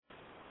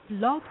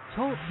Blog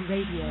Talk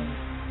Radio.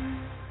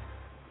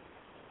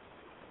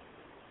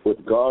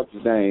 With God's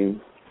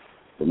name,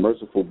 the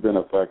merciful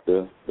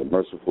benefactor, the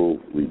merciful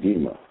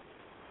redeemer,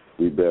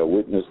 we bear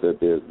witness that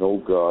there is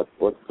no God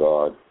but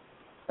God,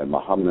 and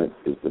Mohammed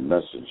is the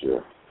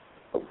messenger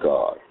of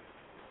God.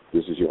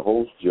 This is your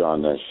host,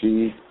 John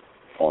Nashid,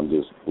 on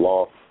this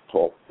Blog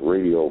Talk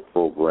Radio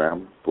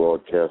program,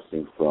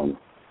 broadcasting from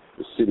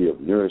the city of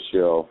New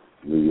Rochelle,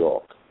 New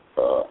York.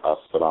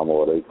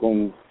 Assalamu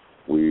alaikum.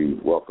 We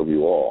welcome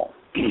you all.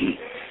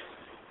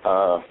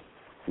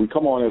 We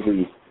come on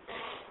every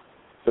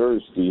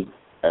Thursday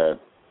at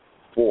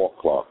 4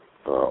 o'clock,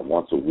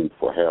 once a week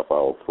for a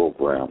half-hour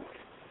program.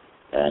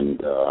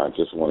 And I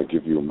just want to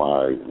give you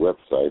my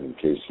website in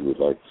case you would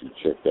like to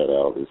check that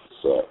out. It's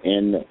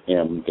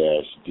nm-dp.com.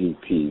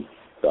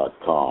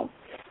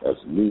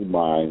 That's New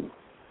Mind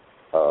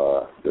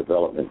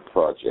Development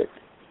Project,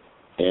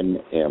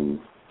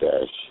 nm-dp.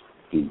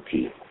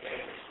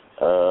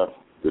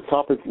 The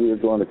topic we are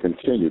going to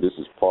continue, this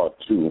is part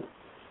 2,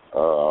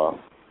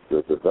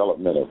 the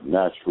development of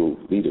natural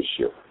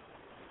leadership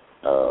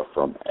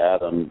from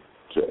Adam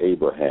to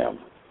Ibrahim,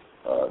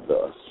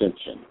 the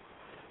ascension.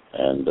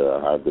 And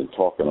I've been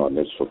talking on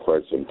this for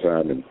quite some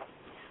time in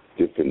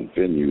different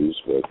venues,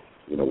 but,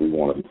 we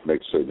want to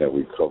make certain that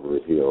we cover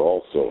it here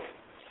also.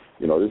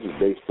 This is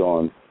based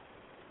on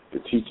the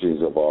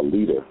teachings of our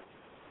leader,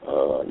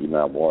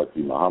 Imam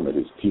Mohammed,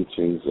 his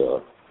teachings,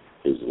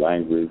 his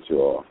language,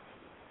 or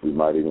we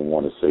might even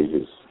want to say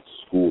his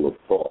school of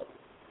thought.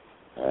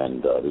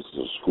 And this is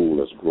a school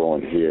that's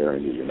growing here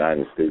in the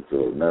United States of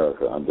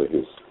America under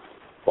his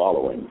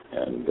following.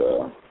 And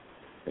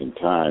in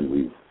time,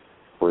 we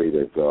pray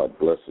that God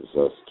blesses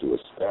us to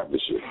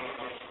establish it,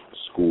 a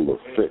school of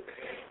fiqh,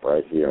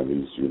 right here in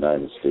these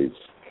United States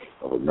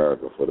of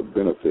America for the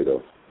benefit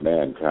of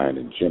mankind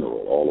in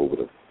general, all over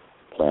the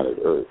planet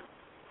Earth.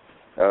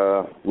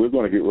 We're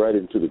going to get right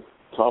into the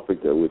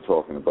topic that we're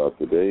talking about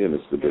today, and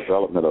it's the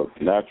development of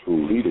natural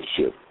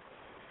leadership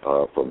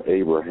from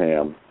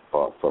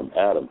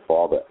Adam,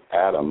 Father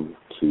Adam,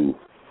 to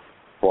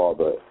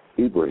Father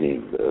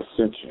Ibrahim, the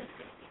ascension.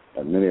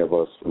 And many of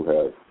us who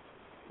have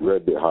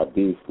read the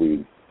Hadith,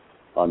 we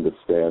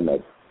understand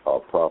that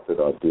our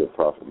dear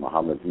Prophet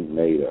Muhammad, he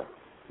made a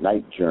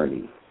night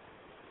journey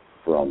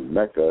from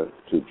Mecca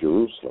to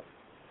Jerusalem,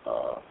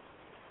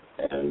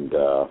 and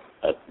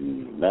at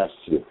the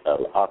Nashid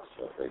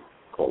al-Aqsa, they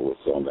call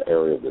it, on the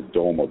area of the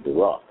Dome of the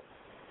Rock.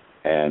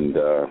 And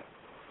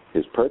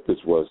his purpose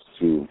was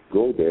to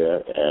go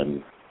there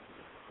and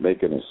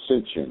make an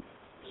ascension,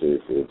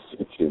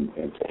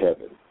 into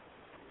heaven.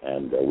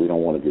 And we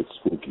don't want to get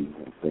spooky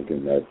and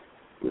thinking that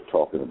we're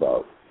talking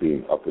about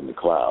being up in the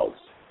clouds.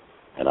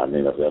 And I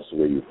mean, if that's the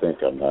way you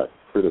think, I'm not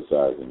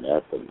criticizing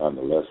that, but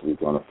nonetheless, we're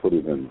going to put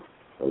it in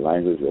the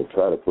language, or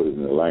try to put it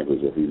in the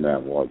language of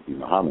Imam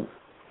Muhammad.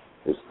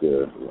 It's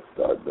the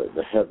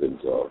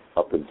heavens, or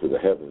up into the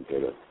heavens,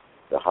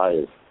 the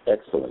highest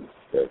excellence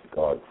that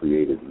God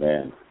created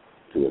man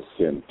to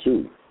ascend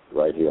to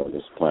right here on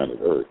this planet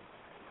Earth.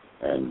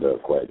 And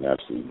quite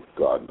naturally,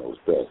 God knows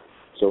best.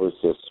 So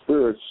it's a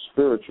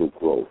spiritual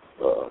growth,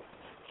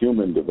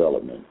 human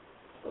development,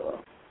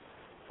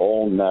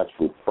 all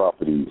natural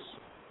properties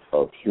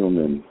of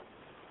human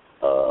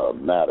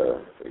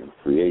matter and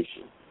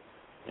creation.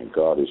 And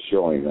God is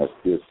showing us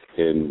this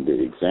in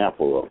the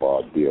example of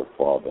our dear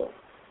Father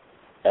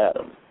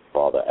Adam.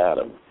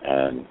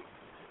 And,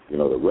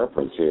 the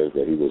reference here is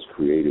that he was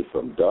created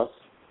from dust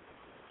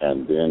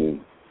and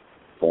then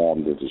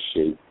formed into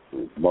shape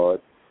with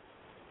mud,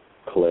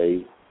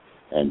 clay,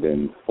 and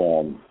then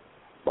formed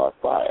by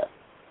fire.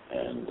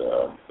 And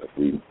if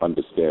we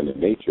understand the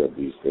nature of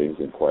these things,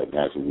 then quite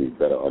naturally we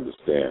better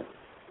understand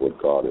what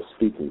God is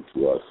speaking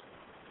to us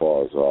as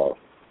far as our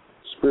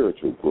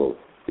spiritual growth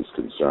is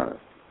concerned.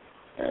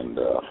 And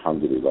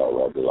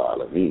alhamdulillah rabbil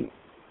alameen,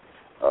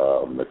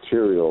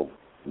 material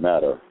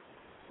matter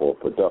for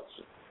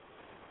production.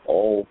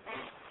 All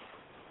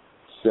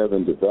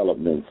 7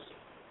 developments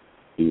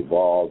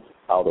evolved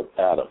out of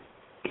Adam.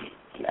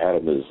 And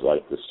Adam is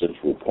like the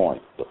central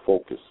point, the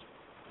focus.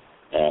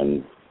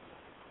 And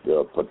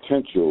the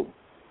potential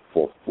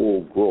for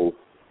full growth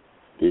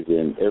is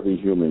in every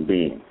human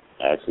being.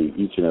 Actually,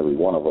 each and every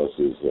one of us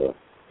is a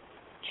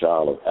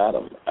child of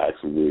Adam.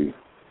 Actually, we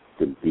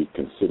can be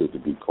considered to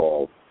be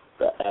called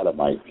the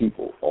Adamite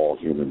people, all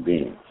human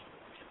beings.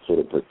 So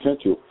the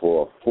potential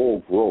for full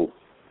growth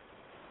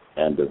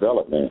and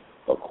development,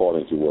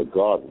 according to what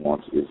God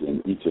wants, is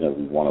in each and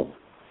every one of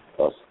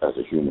us as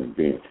a human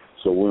being.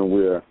 So when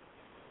we're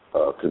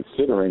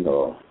considering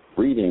or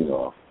reading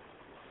or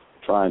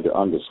trying to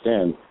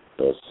understand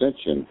the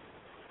ascension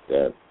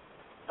that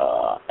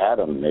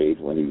Adam made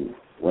when he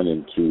went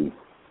into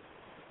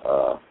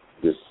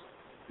this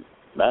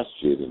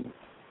masjid and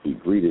he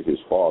greeted his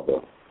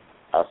father,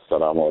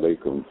 Assalamu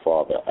alaikum,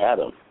 Father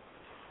Adam,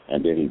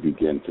 and then he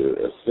began to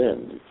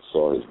ascend. He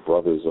saw his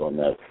brothers on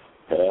that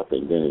path,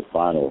 and then his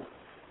final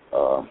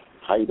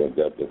height of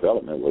that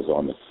development was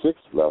on the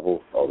 6th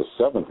level or the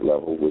 7th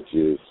level, which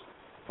is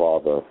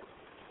Father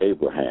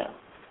Abraham.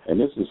 And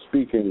this is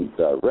speaking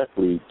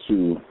directly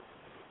to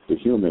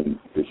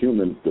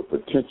the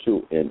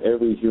potential in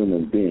every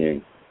human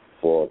being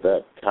for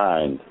that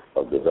kind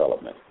of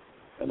development.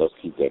 And let's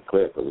keep that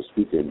clear, because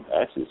it's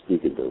actually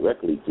speaking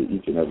directly to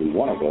each and every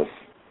one of us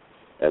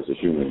as a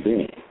human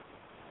being.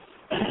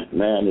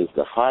 Man is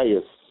the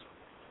highest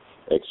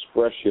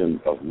expression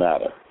of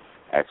matter.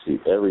 Actually,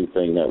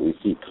 everything that we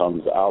see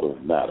comes out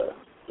of matter.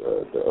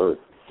 The earth,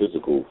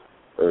 physical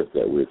earth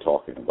that we're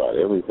talking about,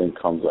 everything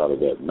comes out of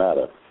that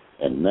matter.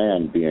 And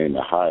man being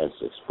the highest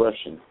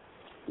expression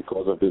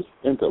because of his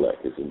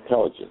intellect, his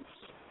intelligence.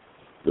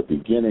 The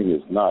beginning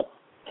is not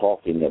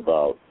talking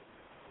about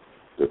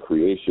the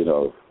creation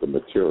of the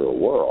material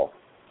world,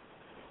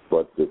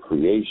 but the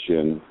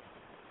creation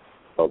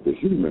of the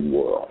human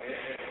world.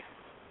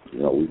 You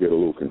know, we get a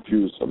little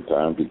confused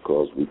sometimes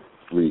because we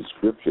read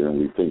Scripture and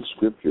we think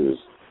Scripture is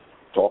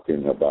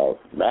talking about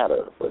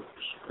matter, but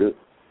Scripture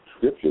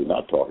is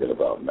not talking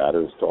about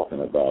matter, it's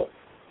talking about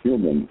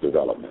human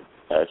development.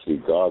 Actually,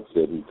 God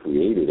said he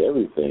created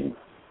everything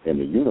in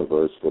the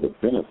universe for the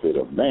benefit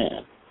of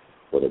man,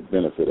 for the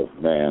benefit of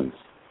man's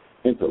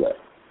intellect.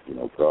 You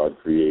know, God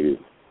created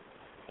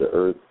the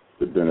earth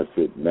to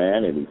benefit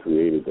man, and he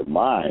created the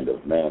mind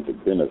of man to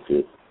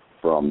benefit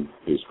from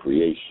his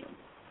creation.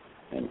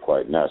 And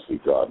quite naturally,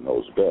 God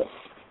knows best.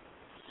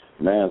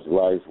 Man's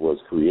life was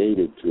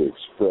created to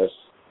express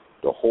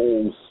the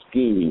whole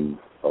scheme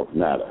of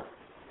matter.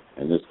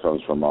 And this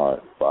comes from by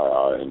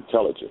our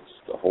intelligence,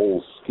 the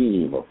whole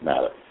scheme of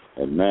matter.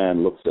 And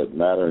man looks at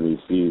matter and he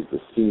sees the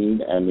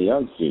seen and the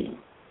unseen.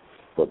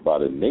 But by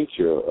the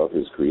nature of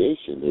his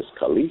creation, this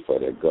Khalifa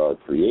that God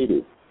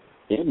created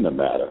in the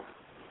matter,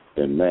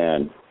 then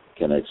man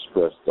can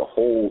express the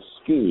whole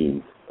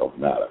scheme of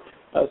matter.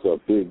 That's a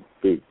big,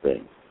 big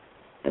thing.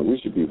 And we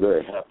should be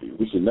very happy.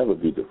 We should never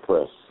be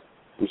depressed.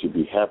 We should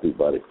be happy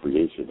by the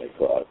creation that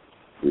God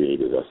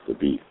created us to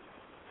be.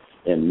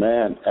 In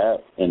man,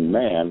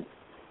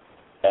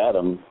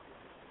 Adam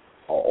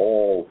are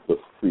all the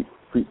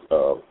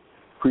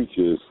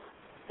creatures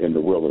in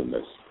the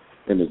wilderness.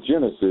 In the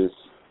Genesis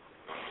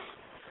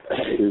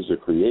is the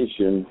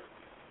creation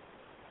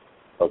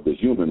of the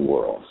human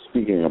world,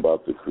 speaking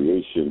about the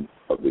creation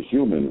of the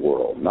human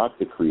world, not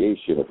the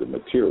creation of the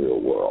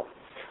material world.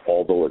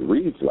 Although it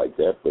reads like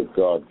that, but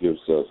God gives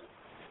us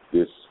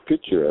this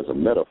picture as a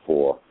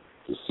metaphor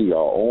to see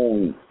our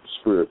own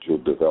spiritual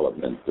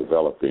development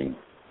developing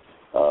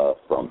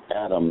from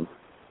Adam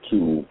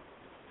to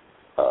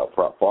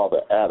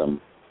Father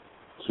Adam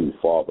to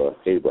Father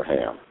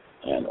Abraham,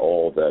 and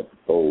all that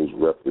those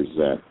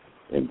represent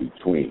in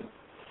between.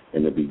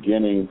 In the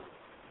beginning,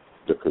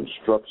 the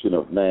construction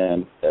of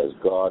man as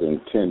God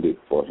intended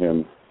for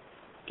him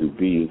to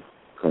be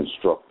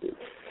constructed.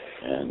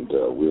 And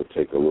we'll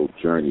take a little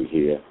journey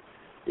here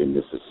in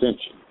this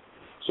ascension.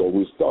 So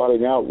we're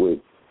starting out with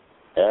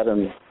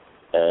Adam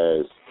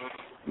as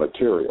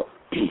material.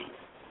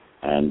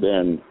 And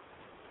then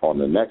on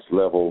the next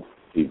level,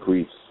 he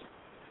greets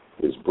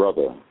his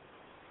brother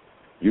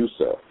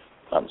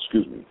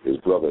his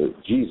brother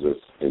Jesus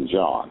in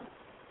John.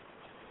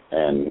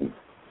 And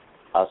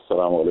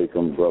Assalamu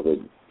alaikum, brother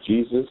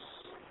Jesus.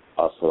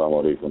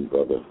 Assalamu alaikum,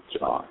 brother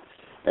John.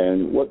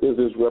 And what does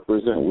this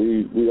represent?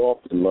 We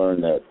often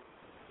learn that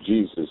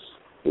Jesus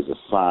is a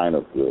sign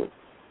of the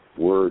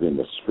Word and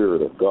the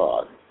Spirit of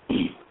God.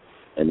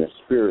 And the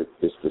Spirit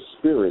is the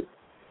Spirit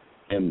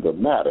in the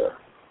matter,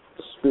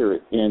 the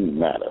Spirit in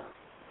matter.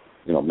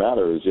 You know,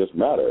 matter is just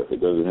matter. If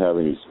it doesn't have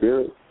any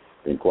spirit,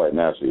 then quite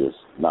naturally it's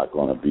not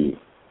going to be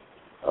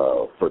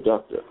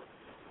productive.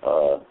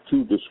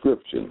 Two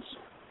descriptions,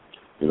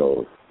 you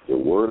know, the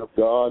Word of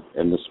God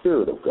and the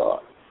Spirit of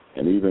God.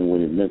 And even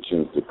when he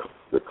mentions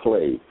the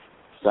clay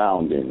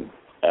sounding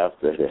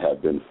after it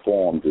had been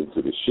formed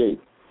into the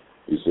shape,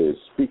 he says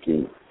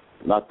speaking,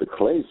 not the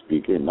clay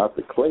speaking, not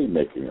the clay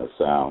making a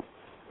sound,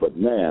 but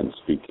man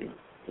speaking.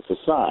 It's a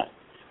sign.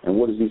 And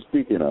what is he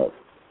speaking of?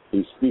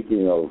 He's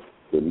speaking of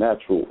the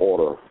natural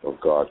order of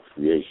God's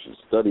creation,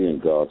 studying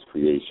God's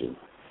creation,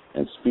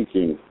 and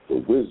speaking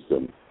the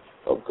wisdom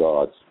of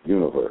God's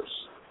universe.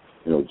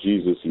 You know,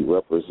 Jesus, he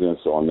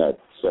represents on that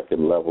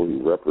second level, he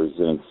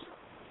represents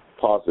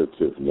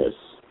positiveness,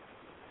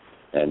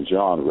 and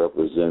John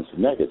represents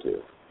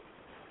negative.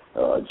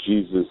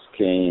 Jesus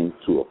came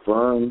to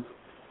affirm,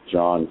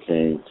 John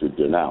came to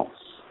denounce.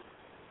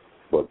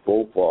 But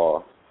both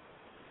are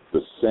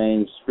the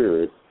same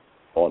spirit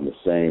on the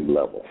same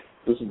level.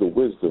 This is the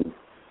wisdom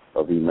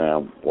of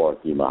Imam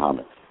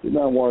Muhammad.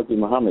 Imam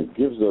Muhammad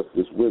gives us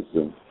this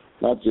wisdom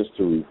not just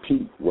to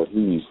repeat what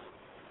he's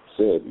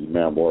said.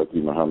 Imam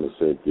Muhammad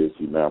said this,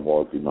 Imam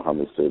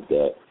Muhammad said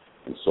that,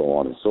 and so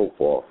on and so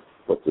forth,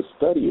 but to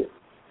study it.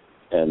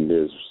 And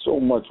there's so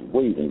much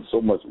weight and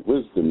so much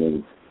wisdom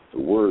in the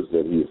words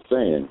that he is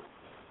saying.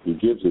 He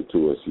gives it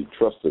to us. He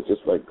trusts us.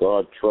 Just like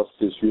God trusts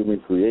his human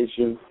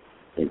creation,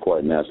 and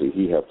quite naturally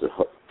he has to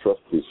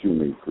trust his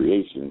human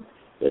creation,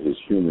 that his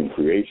human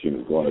creation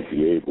is going to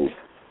be able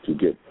to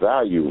get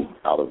value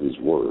out of his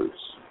words.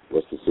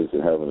 What's the sense in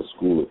having a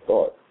school of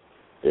thought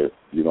if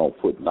you don't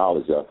put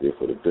knowledge out there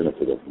for the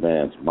benefit of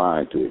man's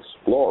mind to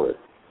explore it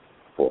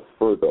for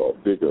further or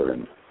bigger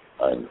and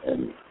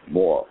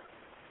more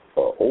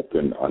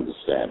open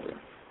understanding.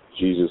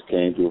 Jesus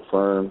came to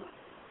affirm,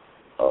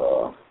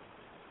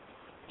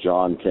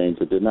 John came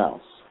to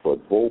denounce,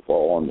 but both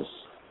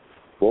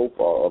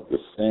are of the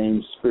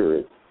same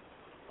spirit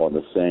on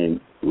the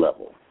same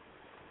level.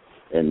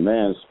 In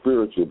man's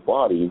spiritual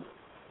body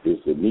is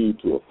the need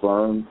to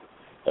affirm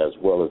as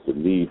well as the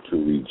need to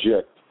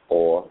reject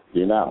or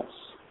denounce.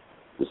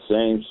 The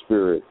same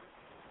spirit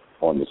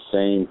on the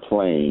same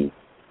plane,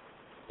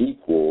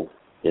 equal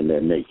in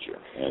their nature.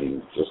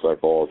 And just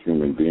like all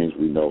human beings,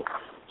 we know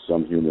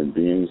some human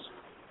beings,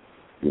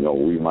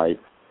 we might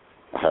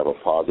have a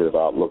positive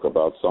outlook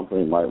about something,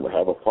 we might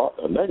have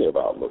a negative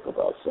outlook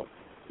about something.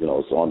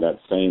 It's on that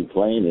same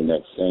plane, in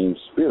that same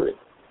spirit.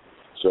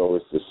 So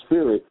it's the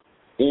spirit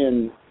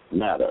in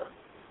matter.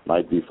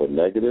 Might be for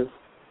negative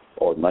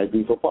or it might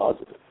be for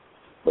positive.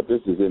 But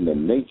this is in the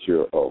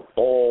nature of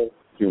all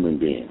human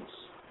beings.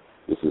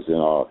 This is in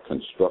our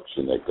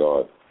construction that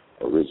God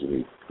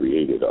originally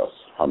created us,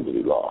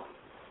 alhamdulillah.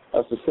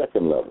 That's the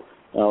second level.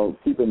 Now,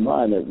 keep in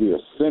mind that we are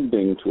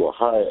ascending to a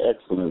higher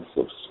excellence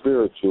of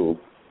spiritual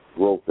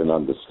growth and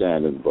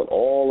understanding, but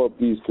all of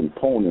these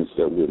components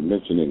that we're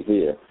mentioning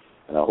here,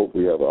 and I hope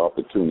we have an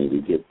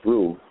opportunity to get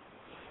through,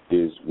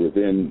 is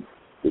within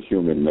the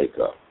human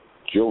makeup.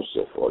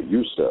 Joseph, or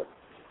Yusuf,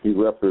 he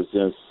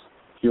represents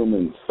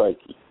human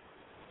psyche,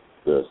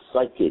 the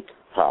psychic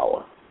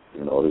power.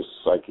 This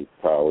psychic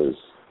power is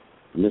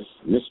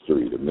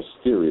mystery, the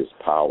mysterious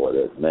power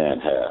that man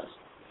has.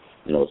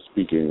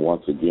 Speaking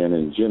once again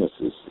in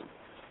Genesis,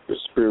 the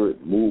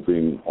spirit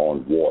moving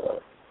on water.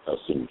 That's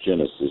in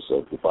Genesis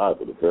of the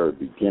Bible, the very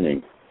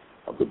beginning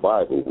of the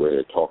Bible, where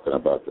they're talking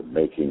about the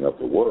making of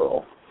the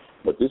world.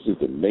 But this is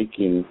the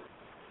making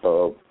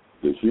of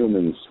the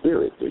human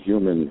spirit, the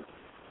human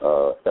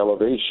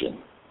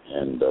elevation.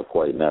 And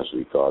quite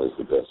naturally, God is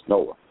the best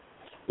knower.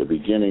 The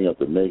beginning of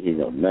the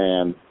making of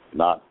man,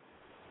 not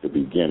the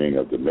beginning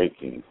of the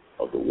making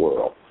of the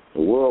world.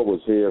 The world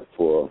was here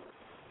for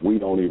we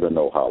don't even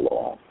know how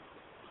long.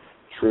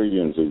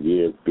 Trillions of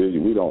years,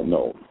 billions, we don't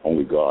know.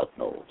 Only God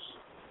knows.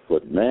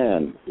 But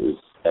man is,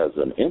 as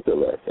an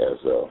intellect,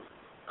 as a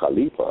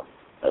Khalifa,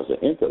 as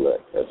an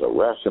intellect, as a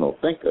rational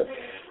thinker,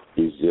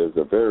 he's just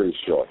a very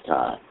short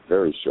time.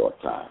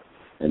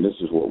 And this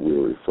is what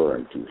we're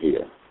referring to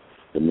here.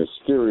 The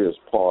mysterious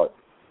part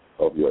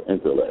of your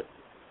intellect,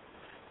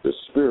 the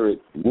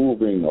spirit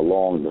moving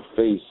along the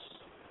face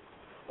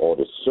or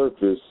the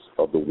surface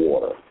of the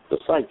water, the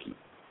psyche.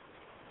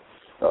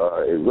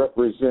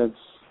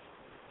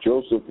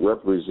 Joseph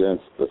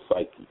represents the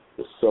psyche,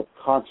 the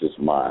subconscious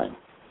mind,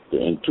 the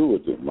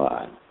intuitive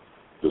mind,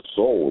 the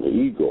soul, the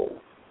ego,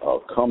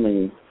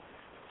 coming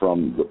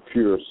from the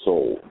pure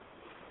soul.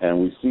 And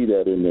we see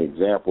that in the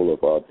example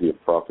of our dear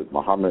Prophet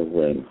Mohammed,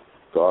 when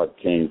God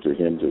came to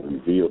him to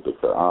reveal the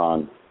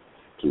Qur'an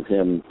to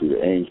him through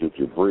the angel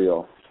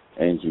Jibreel.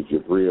 Angel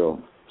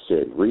Jibreel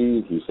said,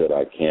 read. He said,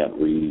 I can't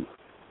read.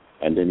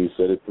 And then he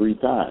said it 3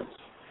 times.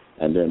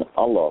 And then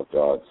Allah,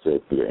 God,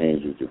 said to the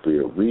angel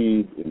Jibreel,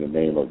 read in the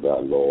name of thy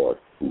Lord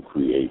who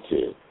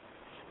created.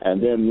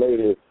 And then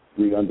later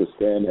we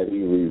understand that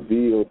he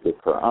revealed the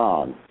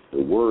Qur'an,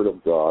 the word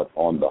of God,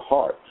 on the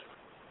heart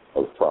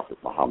of Prophet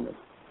Muhammad.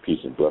 Peace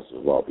and blessings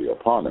of Allah be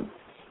upon him,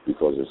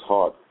 because his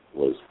heart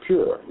was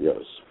pure. Yes,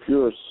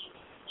 pure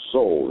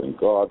soul, and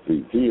God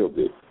revealed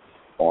it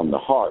on the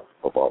heart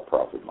of our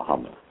Prophet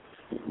Muhammad.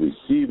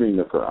 Receiving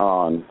the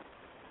Qur'an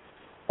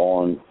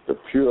on the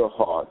pure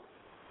heart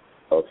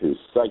of his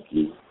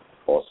psyche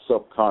or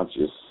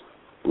subconscious,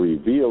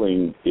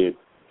 revealing it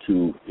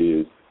to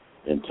his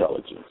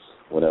intelligence.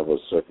 Whenever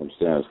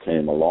circumstance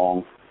came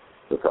along,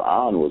 the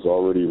Qur'an was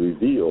already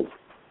revealed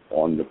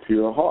on the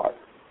pure heart.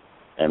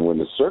 And when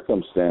the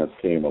circumstance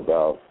came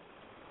about,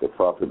 the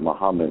Prophet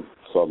Muhammad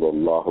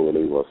sallallahu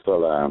alaihi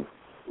wasallam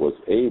was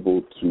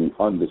able to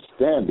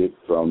understand it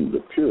from the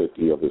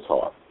purity of his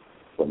heart,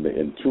 from the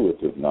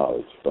intuitive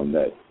knowledge, from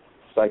that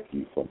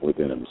psyche from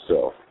within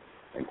himself.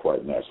 And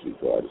quite naturally,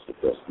 God is the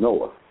best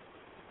knower.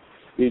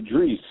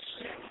 Idris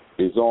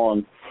is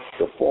on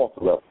the 4th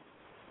level,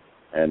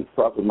 and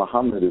Prophet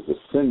Muhammad is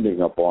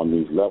ascending up on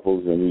these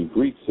levels, and he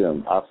greets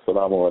him,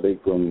 Assalamu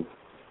alaikum,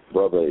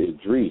 brother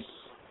Idris.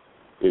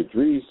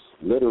 Idris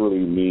literally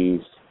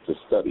means to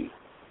study.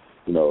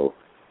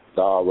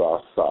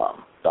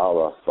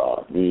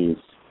 Darasa means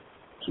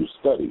to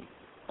study.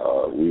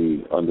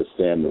 We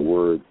understand the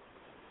word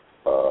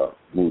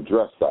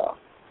mudrasa.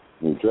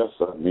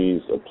 Mudrasa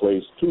means a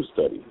place to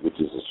study, which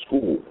is a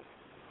school.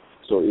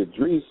 So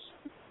Idris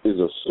is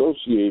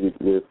associated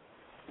with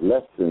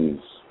lessons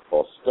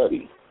or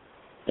study.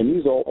 And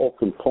these are all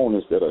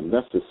components that are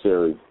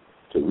necessary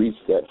to reach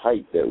that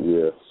height that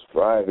we're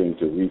striving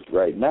to reach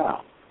right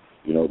now.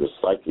 The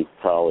psychic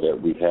power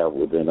that we have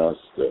within us,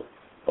 the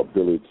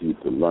ability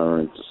to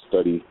learn, to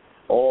study.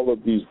 All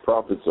of these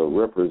prophets are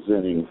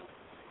representing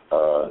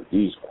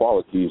these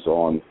qualities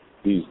on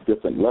these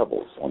different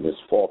levels, on this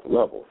 4th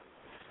level.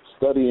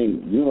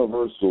 studying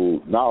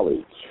universal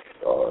knowledge,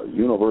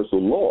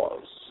 universal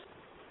laws,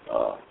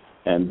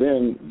 and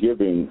then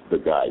giving the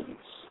guidance.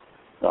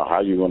 Now, how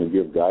are you going to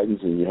give guidance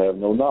and you have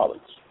no knowledge?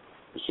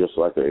 It's just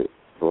like a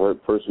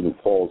person who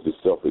calls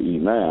himself an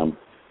Imam,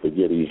 but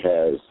yet he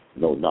has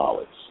no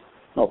knowledge.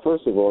 Now,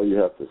 first of all, you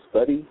have to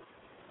study,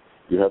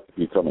 you have to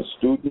become a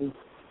student,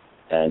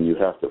 and you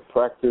have to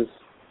practice,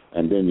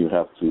 and then you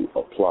have to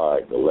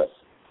apply the lesson.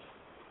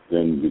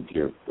 Then you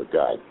give the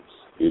guidance.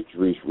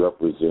 Idris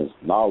represents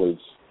knowledge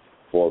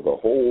for the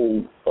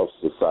whole of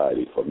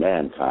society, for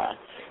mankind.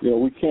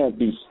 We can't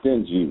be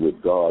stingy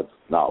with God's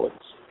knowledge.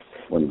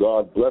 When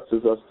God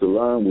blesses us to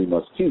learn, we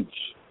must teach,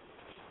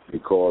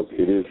 because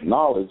it is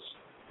knowledge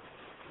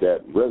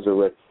that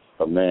resurrects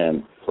a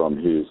man from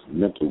his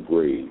mental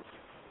grave.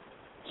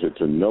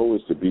 To know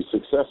is to be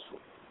successful.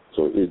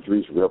 So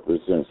Idris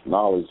represents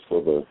knowledge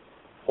for the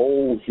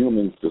whole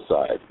human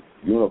society,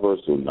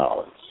 universal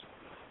knowledge,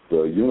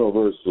 the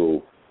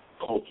universal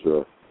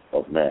culture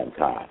of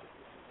mankind.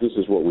 This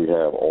is what we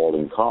have all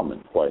in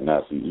common, quite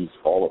naturally.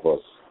 All of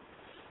us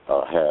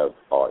have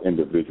our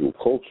individual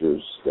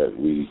cultures that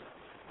we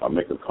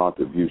make a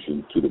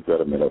contribution to the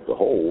betterment of the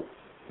whole,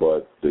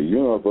 but the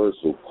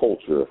universal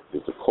culture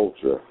is the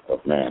culture of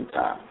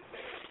mankind.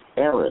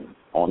 Aaron,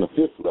 on the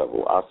fifth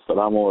level,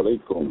 Assalamu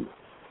alaikum,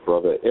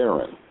 Brother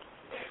Aaron.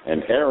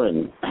 And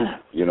Aaron,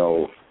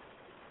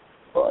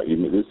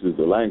 this is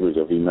the language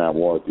of Imam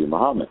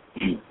Mohammed,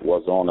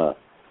 was on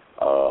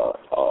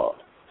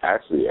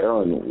actually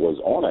Aaron was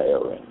on an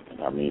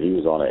errand. I mean, he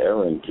was on an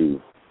errand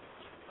to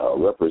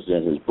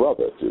represent his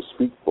brother, to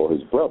speak for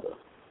his brother,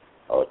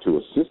 to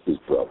assist his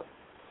brother.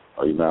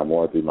 Imam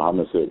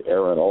Muhammad said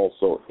Aaron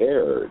also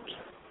erred.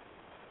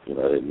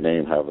 That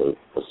name have an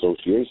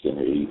association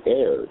here. He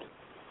erred,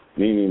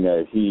 meaning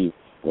that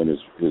when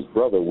his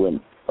brother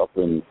went up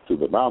into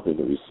the mountain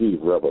to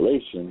receive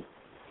revelation,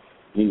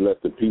 he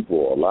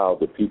allowed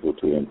the people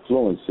to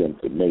influence him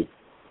to make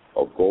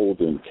a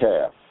golden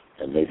calf,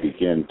 and they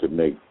began to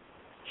make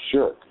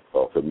shirk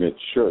or commit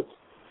shirk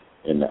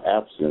in the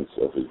absence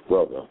of his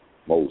brother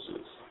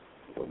Moses.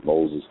 When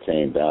Moses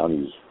came down, he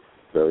was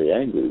very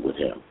angry with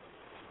him.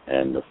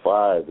 And the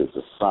 5 is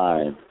a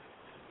sign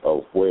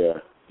of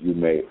where you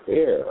may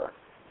err.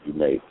 You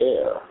may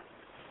err.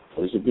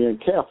 So he said, being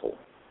careful.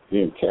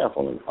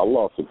 And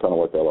Allah subhanahu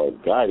wa ta'ala is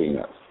guiding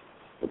us.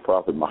 The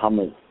Prophet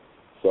Muhammad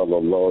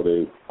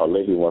sallallahu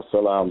alayhi wa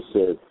sallam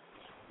said,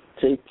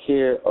 take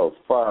care of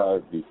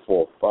 5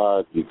 before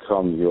 5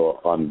 become your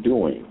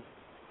undoing.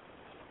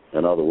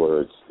 In other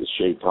words, the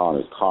shaitan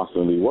is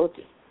constantly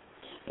working.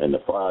 And the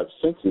 5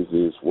 senses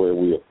is where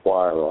we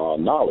acquire our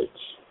knowledge.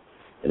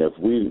 And if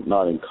we're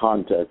not in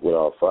contact with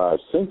our 5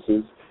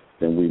 senses,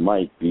 then we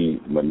might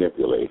be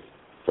manipulated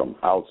from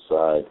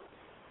outside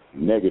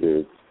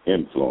negative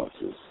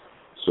influences.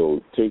 So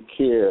take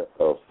care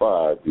of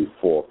 5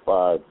 before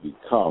 5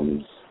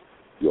 becomes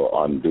your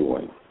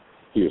undoing.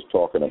 He is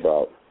talking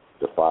about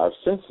the 5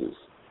 senses.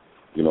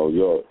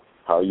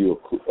 How you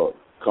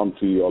come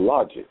to your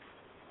logic,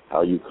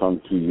 how you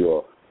come to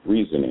your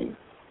reasoning,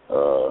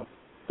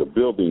 the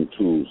building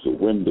tools, the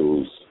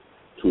windows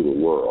to the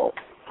world.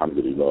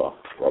 Alhamdulillah,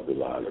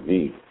 Rabbil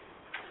Alameen.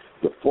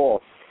 The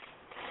 4th,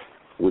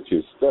 which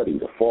is study,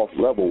 the 4th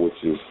level,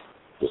 which is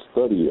the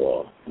study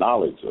or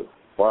knowledge,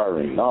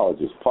 acquiring knowledge,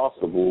 is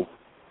possible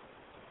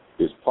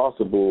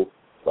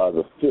by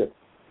the 5th,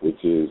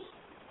 which is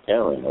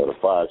Aaron, or the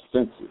 5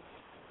 senses.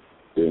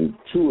 The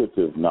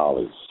intuitive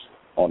knowledge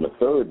on the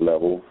 3rd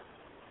level,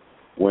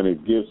 when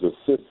it gives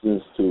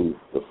assistance to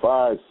the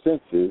 5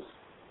 senses,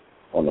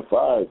 on the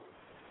 5th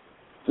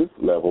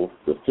level,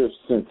 the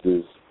 5th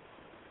senses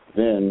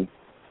then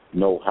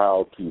know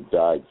how to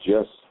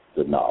digest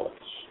the knowledge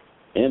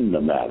in the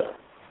matter.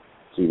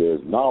 See,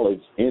 there's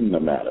knowledge in the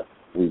matter.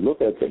 We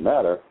look at the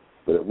matter,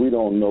 but if we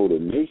don't know the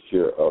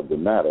nature of the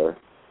matter,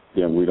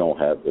 then we don't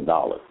have the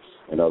knowledge.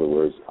 In other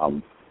words,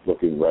 I'm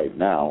looking right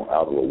now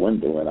out of a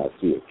window and I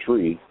see a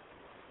tree,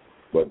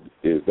 but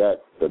is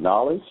that the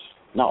knowledge?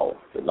 No,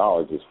 the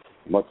knowledge is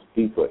much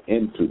deeper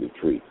into the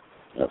tree.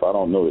 And if I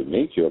don't know the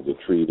nature of the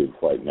tree, then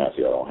quite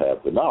naturally I don't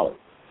have the knowledge.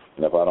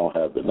 And if I don't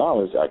have the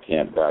knowledge, I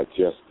can't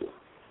digest it.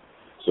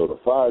 So the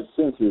 5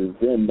 senses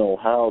then know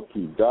how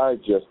to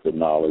digest the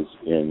knowledge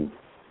in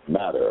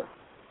matter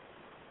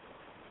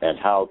and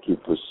how to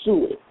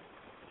pursue it,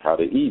 how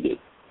to eat it,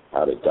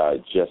 how to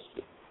digest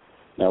it.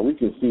 Now we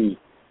can see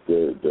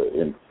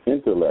the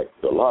intellect,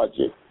 the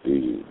logic,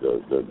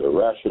 the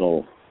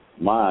rational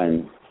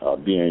mind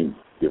being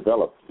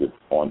developed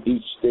on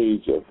each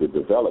stage of the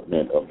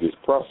development of this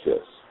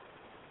process,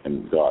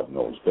 and God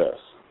knows best.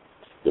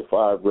 The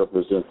 5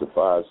 represents the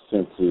 5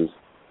 senses.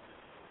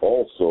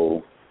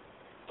 Also,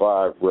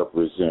 5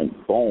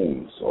 represent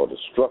bones, or the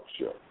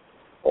structure,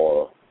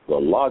 or the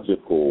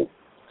logical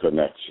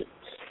connections.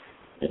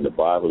 In the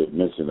Bible, it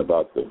mentioned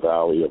about the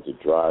valley of the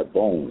dry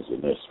bones,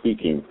 and they're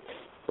speaking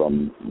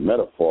from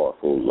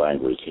metaphorical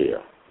language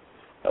here.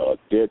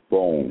 Dead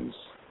bones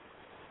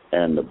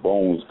and the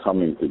bones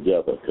coming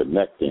together,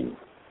 connecting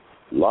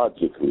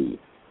logically.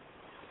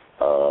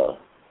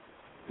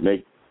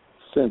 make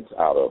sense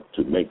out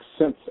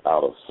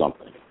of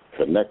something,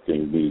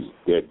 connecting these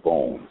dead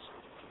bones.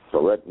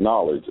 Correct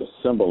knowledge,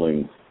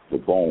 assembling the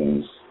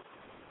bones,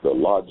 the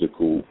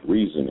logical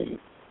reasoning,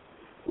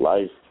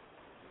 life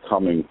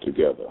coming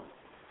together.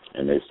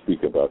 And they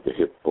speak about the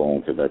hip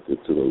bone connected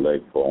to the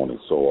leg bone and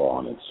so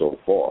on and so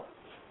forth.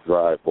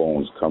 Dry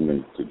bones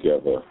coming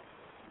together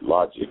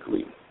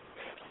logically.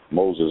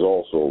 Moses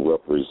also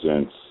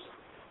represents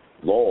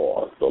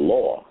law, the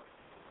law,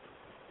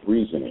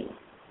 reasoning.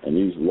 And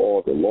these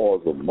laws, the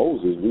laws of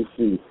Moses, we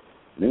see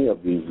many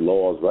of these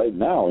laws right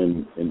now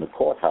in the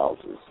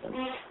courthouses. And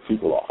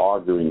people are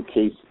arguing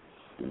cases,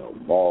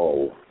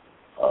 moral,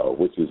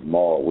 which is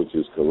moral, which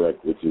is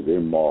correct, which is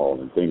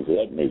immoral, and things of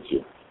that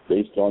nature,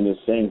 based on this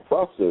same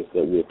process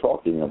that we're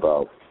talking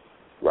about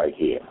right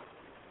here.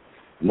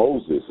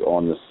 Moses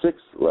on the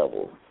 6th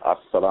level,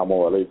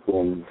 Assalamu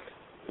alaikum,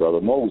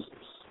 Brother Moses.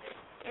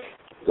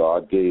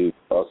 God gave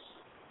us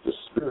the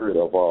spirit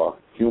of our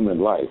human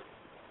life,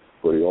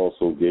 but he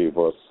also gave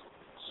us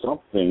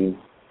something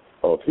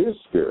of his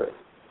spirit.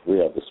 We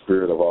have the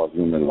spirit of our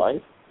human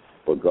life,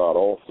 but God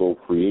also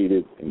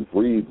created and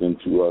breathed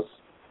into us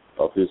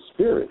of his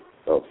spirit,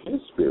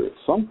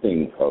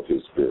 something of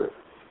his spirit.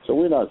 So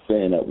we're not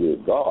saying that we're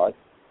God,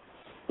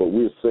 but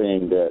we're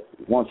saying that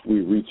once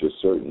we reach a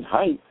certain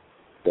height,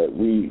 that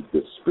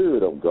the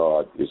Spirit of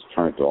God is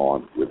turned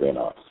on within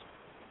us.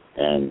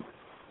 And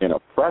in a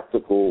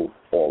practical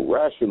or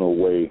rational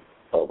way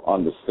of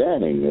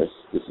understanding this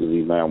is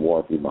Imam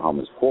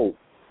Muhammad's quote.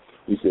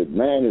 He said,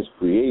 man is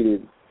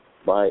created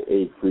by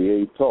a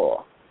creator.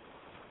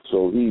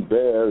 So he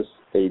bears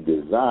a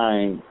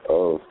design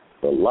of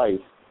the life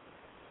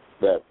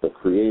that the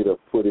Creator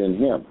put in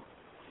him.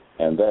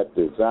 And that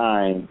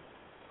design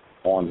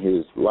on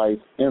his life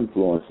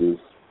influences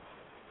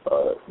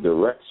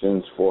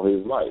directions for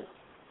his life.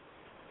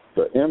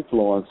 The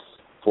influence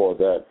for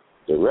that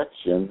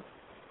direction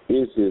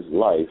is his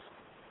life,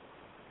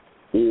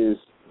 is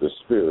the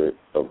Spirit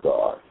of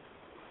God.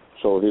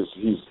 So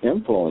he's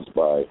influenced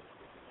by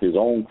his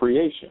own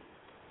creation.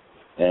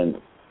 And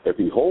if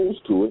he holds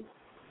to it,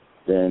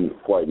 then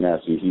quite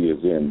naturally he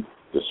is in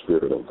the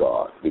Spirit of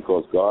God,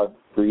 because God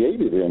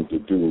created him to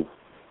do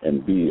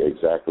and be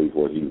exactly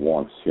what he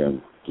wants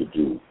him to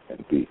do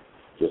and be.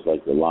 Just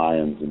like the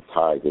lions and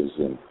tigers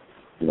and,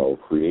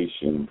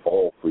 creation,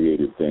 all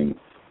created things,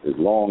 as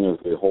long as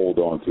they hold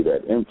on to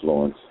that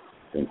influence,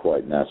 then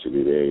quite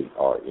naturally they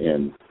are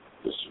in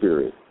the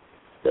spirit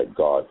that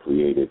God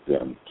created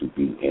them to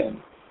be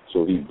in.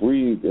 So he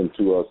breathed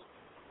into us,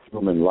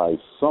 human life,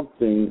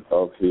 something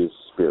of his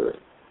spirit.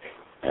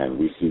 And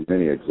we see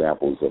many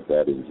examples of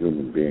that in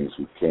human beings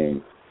who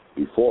came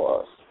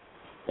before us.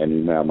 And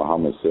Imam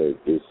Muhammad said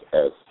it's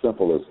as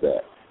simple as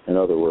that. In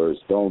other words,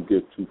 don't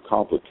get too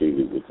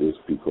complicated with this,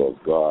 because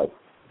God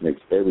makes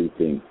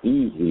everything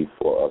easy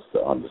for us to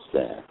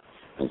understand.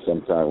 And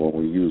sometimes when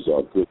we use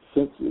our good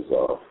senses,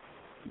 our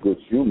good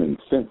human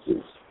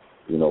senses,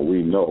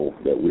 we know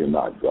that we're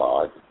not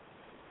God.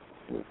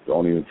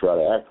 Don't even try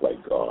to act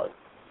like God.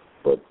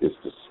 But it's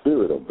the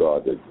Spirit of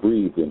God that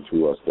breathed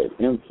into us, that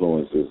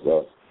influences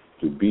us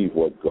to be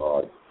what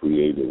God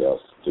created us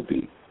to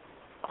be.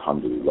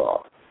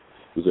 Alhamdulillah.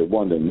 He said,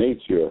 the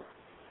nature,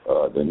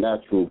 the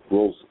natural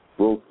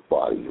growth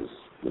body is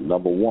the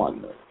number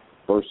one, the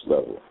first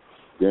level.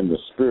 Then the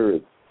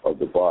spirit of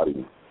the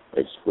body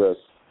expressed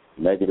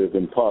negative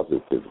and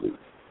positively.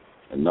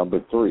 And number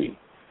 3,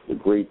 the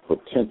great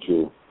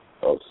potential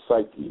of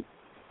psyche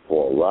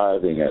for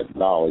arriving at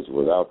knowledge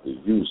without the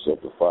use of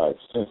the 5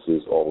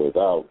 senses, or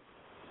without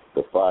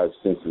the 5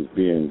 senses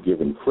being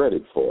given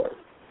credit for it.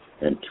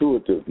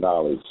 Intuitive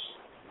knowledge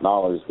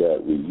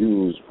that we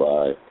use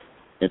by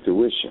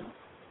intuition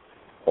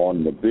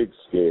on the big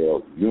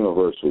scale,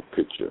 universal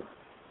picture.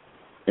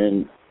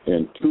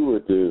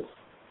 Intuitive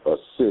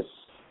assists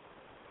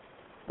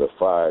the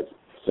 5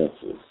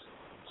 senses,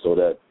 so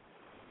that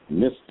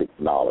mystic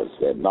knowledge,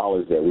 that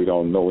knowledge that we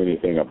don't know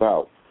anything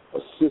about,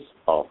 assists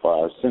our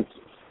 5 senses.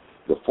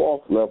 The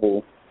 4th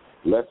level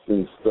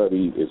lesson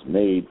study is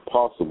made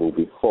possible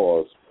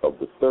because of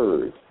the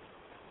 3rd,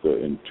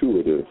 the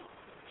intuitive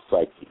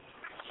psyche.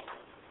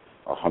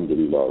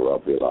 Alhamdulillah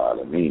Rabbil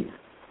Alameen.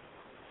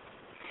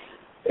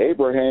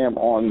 Abraham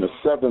on the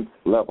 7th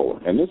level,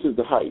 and this is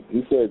the height.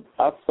 He said,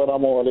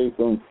 Assalamu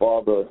alaikum,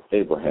 Father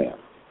Abraham.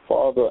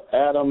 Father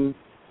Adam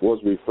was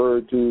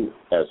referred to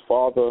as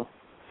father,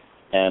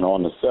 and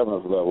on the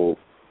 7th level,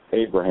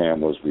 Abraham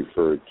was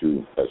referred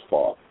to as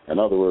father. In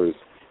other words,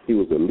 he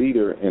was a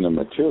leader in a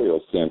material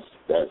sense.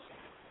 That's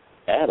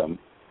Adam,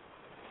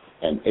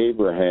 and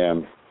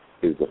Abraham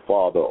is the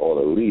father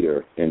or the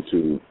leader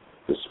into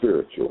the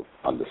spiritual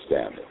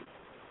understanding.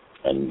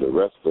 And the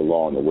rest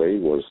along the way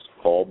was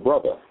called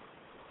brother,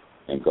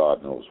 and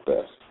God knows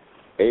best.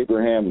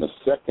 Abraham, the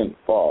 2nd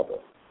father,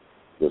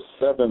 the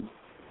 7th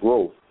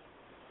growth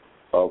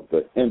of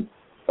the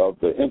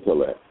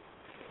intellect,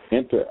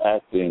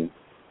 interacting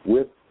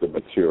with the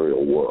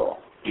material world.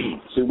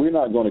 See, we're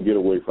not going to get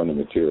away from the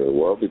material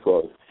world,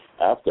 because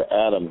after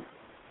Adam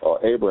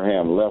or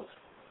Abraham left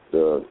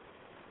the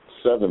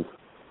seventh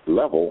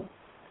level,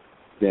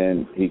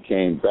 then he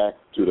came back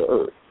to the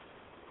earth.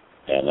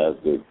 And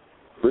as the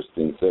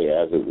Christians say,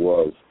 as it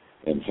was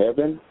in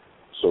heaven,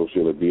 so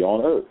shall it be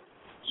on earth.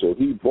 So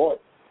he brought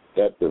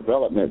that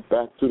development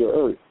back to the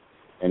earth,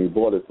 and he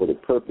brought it for the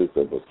purpose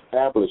of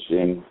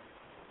establishing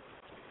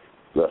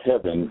the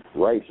heaven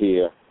right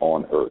here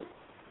on earth.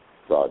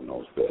 God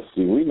knows best.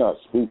 See, we're not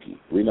spooky.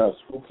 We're not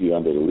spooky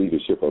under the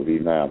leadership of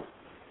Imam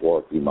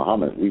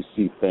Muhammad. We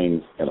see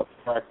things in a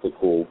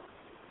practical,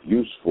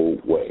 useful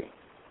way.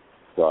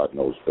 God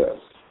knows best.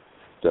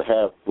 To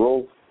have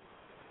growth,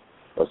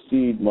 a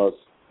seed must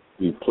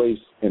be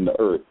placed in the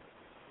earth.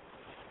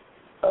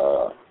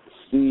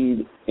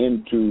 Seed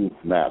into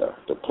matter,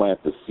 to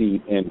plant the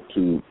seed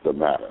into the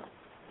matter.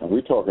 And we're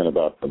talking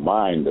about the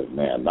mind of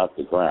man, not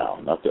the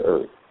ground, not the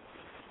earth.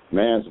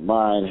 Man's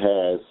mind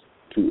has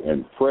to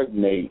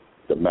impregnate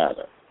the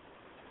matter.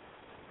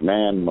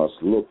 Man must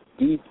look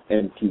deep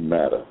into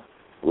matter,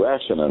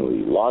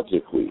 rationally,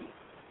 logically,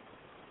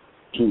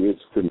 to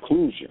its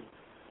conclusion.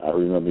 I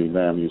remember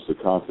Imam used to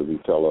constantly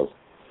tell us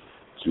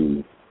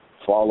to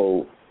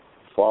follow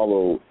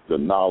the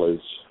knowledge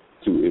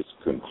to its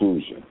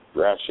conclusion,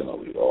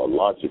 rationally or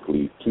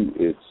logically to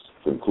its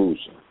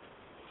conclusion.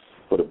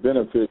 For the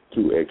benefit,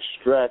 to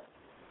extract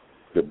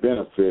the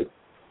benefit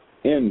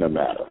in the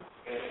matter,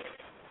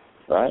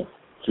 right?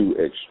 To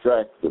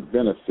extract the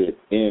benefit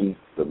in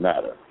the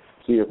matter.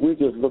 See, if we're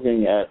just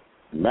looking at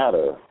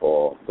matter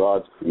or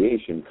God's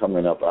creation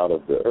coming up out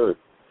of the earth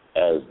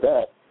as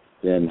that,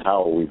 then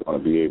how are we going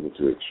to be able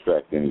to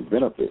extract any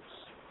benefits?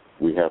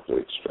 We have to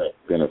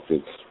extract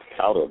benefits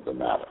out of the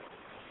matter.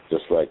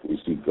 Just like we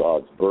see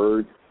God's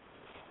bird,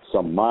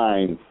 some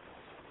mind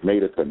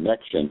made a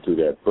connection to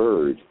that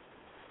bird,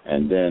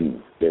 and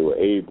then they were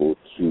able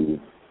to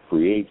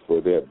create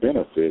for their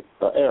benefit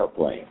an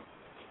airplane,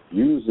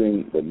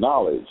 using the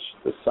knowledge,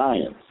 the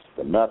science,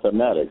 the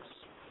mathematics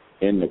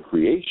in the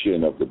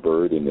creation of the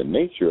bird, in the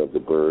nature of the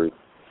bird,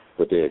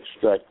 but they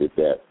extracted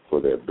that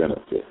for their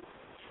benefit.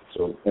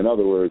 So, in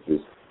other words,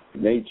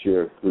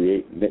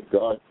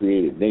 God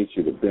created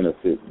nature to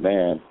benefit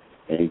man,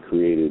 and he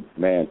created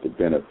man to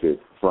benefit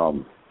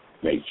from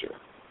nature.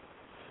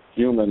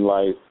 Human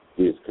life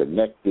is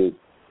connected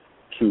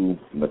to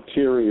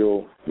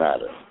material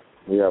matter.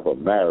 We have a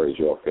marriage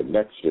or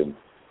connection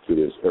to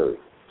this earth.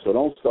 So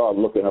don't start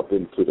looking up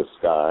into the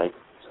sky.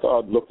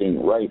 Start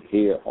looking right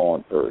here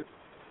on earth.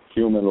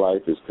 Human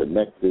life is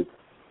connected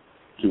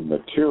to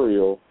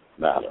material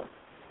matter.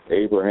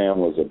 Abraham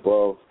was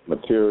above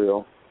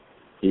material.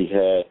 He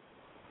had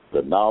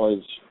the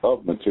knowledge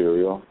of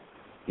material.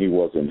 He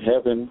was in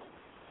heaven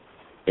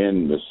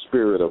in the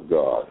Spirit of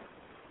God.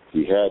 He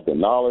had the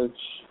knowledge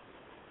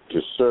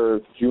to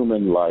serve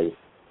human life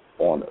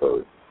on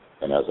earth.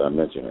 And as I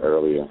mentioned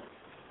earlier,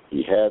 he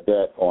had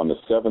that on the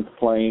seventh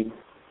plane.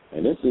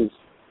 And this is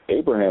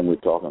Abraham we're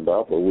talking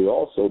about, but we're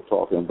also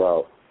talking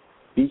about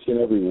each and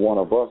every one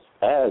of us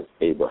as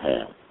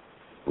Abraham.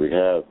 We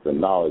have the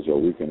knowledge, or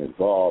we can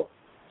evolve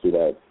to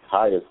that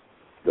highest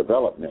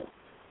development,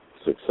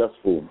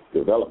 successful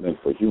development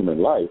for human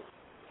life,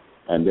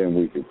 and then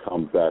we can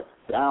come back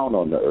down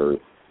on the earth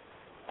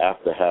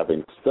after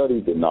having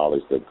studied the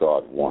knowledge that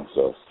God wants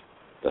us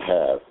to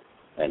have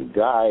and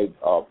guide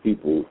our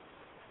people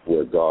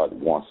where God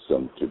wants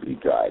them to be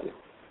guided.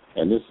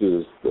 And this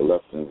is the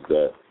lessons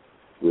that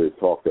we've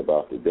talked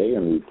about today,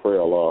 and we pray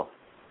Allah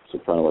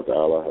subhanahu wa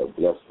ta'ala has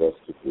blessed us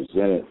to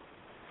present it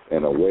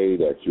in a way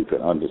that you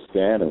can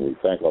understand, and we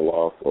thank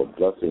Allah for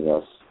blessing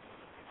us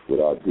with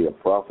our dear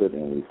Prophet,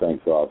 and we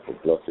thank God for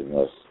blessing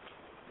us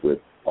with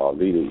our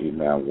leader,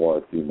 Imam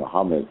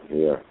Mohammed,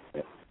 here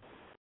in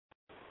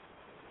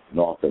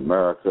North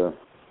America,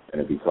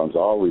 and it becomes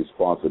our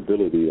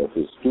responsibility of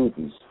his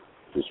students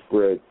to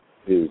spread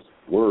his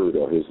word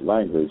or his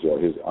language or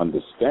his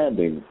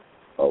understanding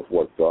of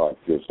what God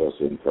gives us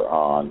in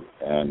Qur'an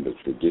and the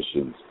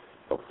traditions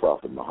of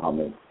Prophet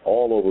Muhammad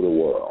all over the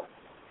world.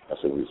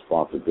 That's a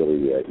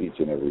responsibility that each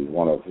and every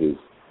one of his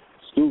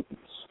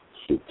students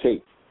should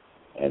take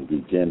and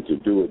begin to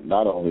do it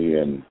not only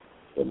in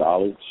the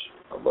knowledge,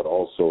 but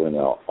also in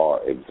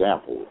our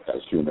example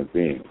as human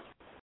beings.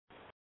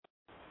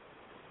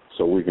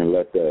 So we can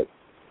let that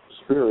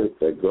spirit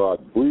that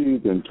God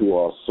breathed into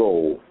our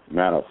soul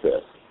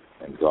manifest,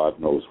 and God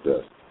knows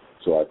best.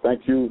 So I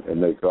thank you, and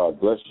may God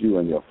bless you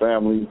and your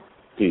family.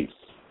 Peace.